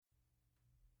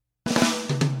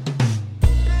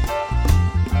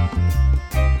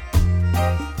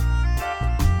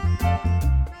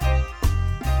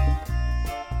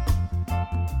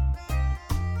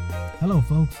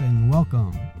folks, and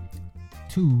welcome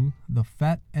to the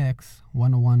Fat X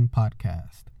 101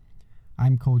 podcast.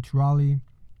 I'm Coach Raleigh,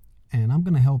 and I'm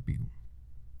going to help you.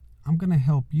 I'm going to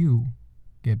help you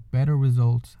get better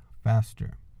results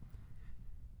faster.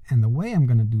 And the way I'm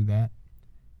going to do that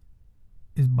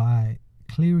is by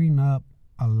clearing up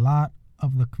a lot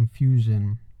of the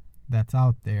confusion that's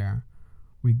out there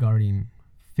regarding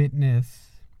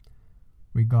fitness,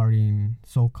 regarding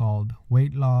so-called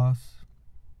weight loss,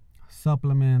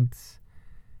 supplements,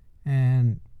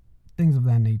 and things of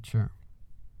that nature.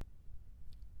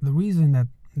 The reason that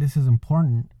this is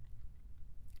important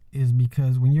is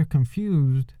because when you're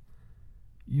confused,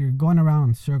 you're going around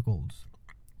in circles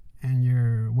and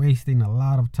you're wasting a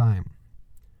lot of time.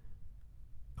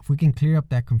 If we can clear up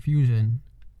that confusion,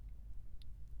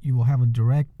 you will have a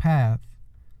direct path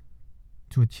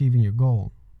to achieving your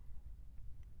goal.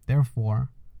 Therefore,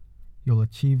 you'll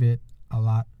achieve it a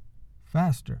lot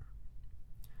faster.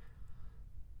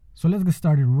 So let's get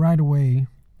started right away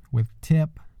with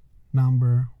tip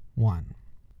number 1.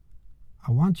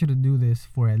 I want you to do this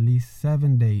for at least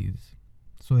 7 days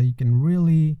so that you can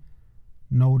really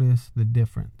notice the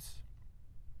difference.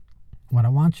 What I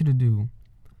want you to do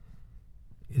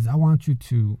is I want you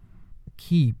to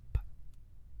keep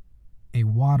a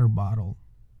water bottle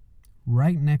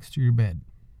right next to your bed.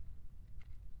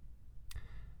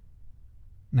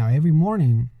 Now, every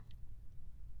morning,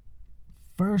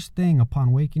 first thing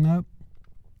upon waking up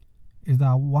is that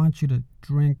I want you to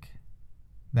drink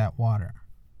that water,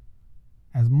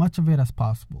 as much of it as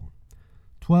possible,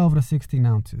 12 to 16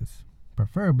 ounces,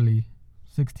 preferably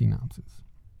 16 ounces.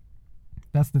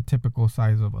 That's the typical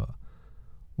size of a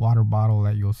water bottle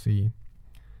that you'll see.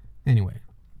 Anyway,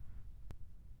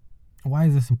 why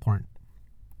is this important?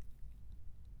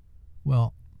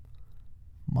 Well,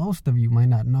 most of you might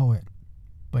not know it,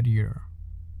 but you're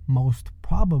most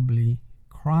probably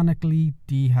chronically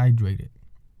dehydrated.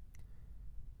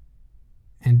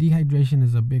 And dehydration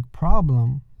is a big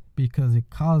problem because it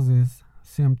causes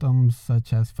symptoms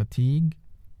such as fatigue,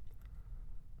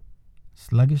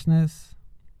 sluggishness,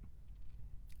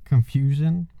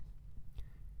 confusion,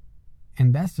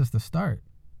 and that's just the start.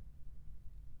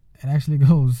 It actually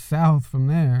goes south from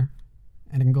there,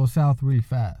 and it can go south really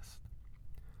fast.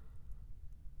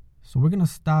 So we're going to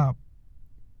stop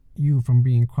you from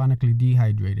being chronically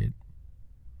dehydrated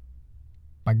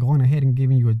by going ahead and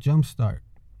giving you a jump start.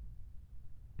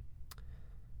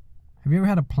 Have you ever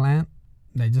had a plant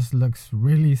that just looks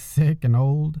really sick and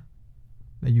old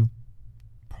that you've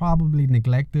probably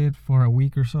neglected for a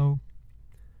week or so,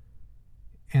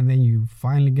 and then you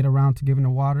finally get around to giving it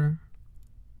water?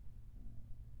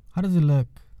 How does it look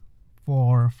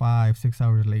 4, 5, 6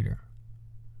 hours later?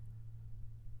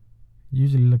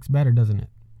 Usually looks better, doesn't it?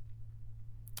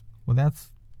 Well, that's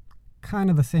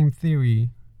kind of the same theory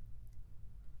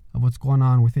of what's going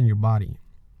on within your body.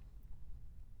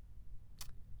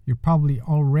 You're probably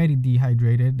already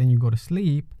dehydrated, then you go to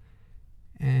sleep,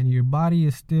 and your body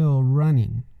is still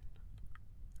running.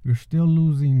 You're still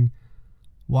losing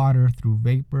water through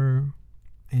vapor,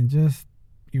 and just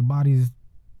your body's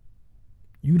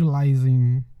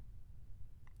utilizing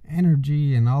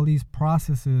energy, and all these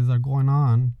processes are going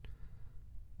on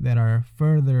that are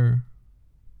further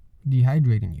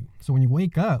dehydrating you. So when you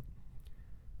wake up,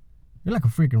 you're like a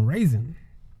freaking raisin.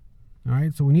 All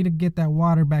right, so we need to get that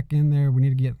water back in there. We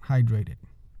need to get hydrated.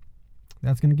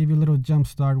 That's going to give you a little jump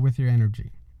start with your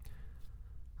energy.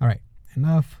 All right,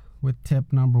 enough with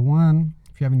tip number 1.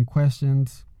 If you have any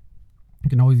questions, you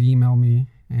can always email me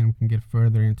and we can get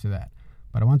further into that.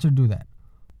 But I want you to do that.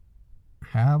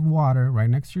 Have water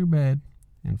right next to your bed,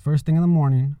 and first thing in the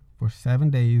morning for 7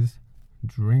 days,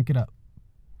 drink it up.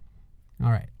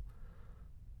 All right.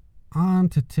 On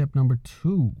to tip number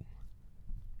 2.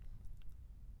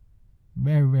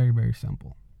 Very, very, very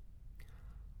simple.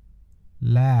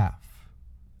 Laugh.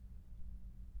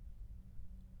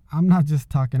 I'm not just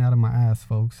talking out of my ass,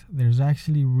 folks. There's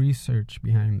actually research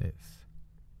behind this.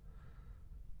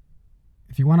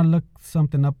 If you want to look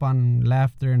something up on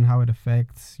laughter and how it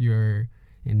affects your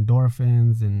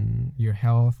endorphins and your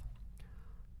health,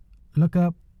 look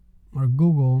up or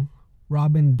Google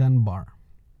Robin Dunbar.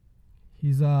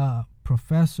 He's a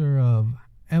professor of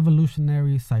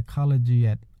evolutionary psychology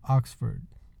at Oxford.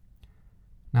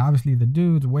 Now, obviously, the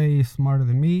dude's way smarter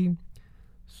than me,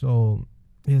 so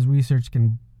his research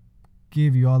can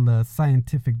give you all the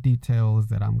scientific details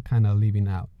that I'm kind of leaving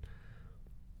out.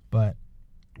 But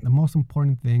the most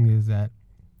important thing is that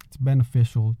it's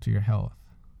beneficial to your health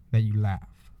that you laugh.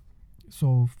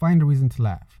 So find a reason to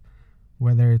laugh,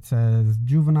 whether it's as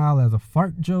juvenile as a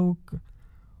fart joke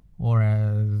or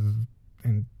as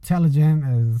intelligent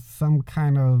as some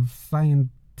kind of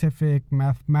scientific,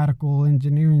 mathematical,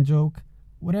 engineering joke.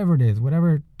 Whatever it is,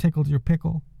 whatever tickles your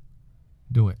pickle,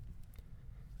 do it.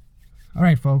 All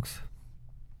right, folks.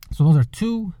 So those are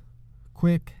 2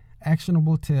 quick,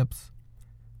 actionable tips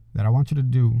that I want you to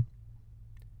do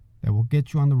that will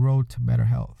get you on the road to better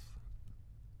health.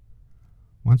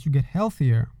 Once you get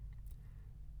healthier,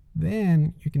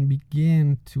 then you can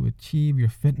begin to achieve your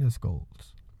fitness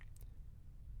goals.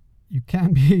 You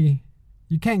can't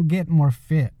get more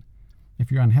fit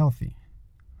if you're unhealthy.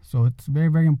 So it's very,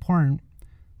 very important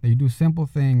that you do simple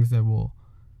things that will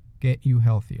get you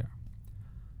healthier.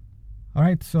 All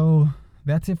right, so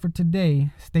that's it for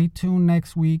today. Stay tuned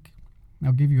next week.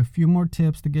 I'll give you a few more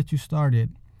tips to get you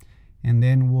started, and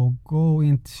then we'll go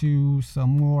into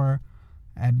some more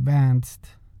advanced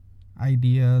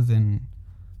ideas and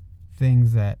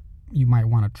things that you might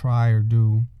want to try or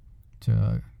do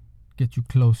to get you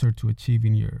closer to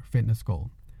achieving your fitness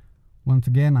goal. Once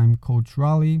again, I'm Coach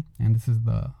Raleigh, and this is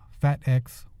the Fat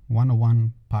X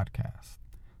 101 podcast.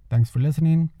 Thanks for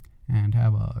listening, and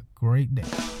have a great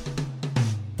day.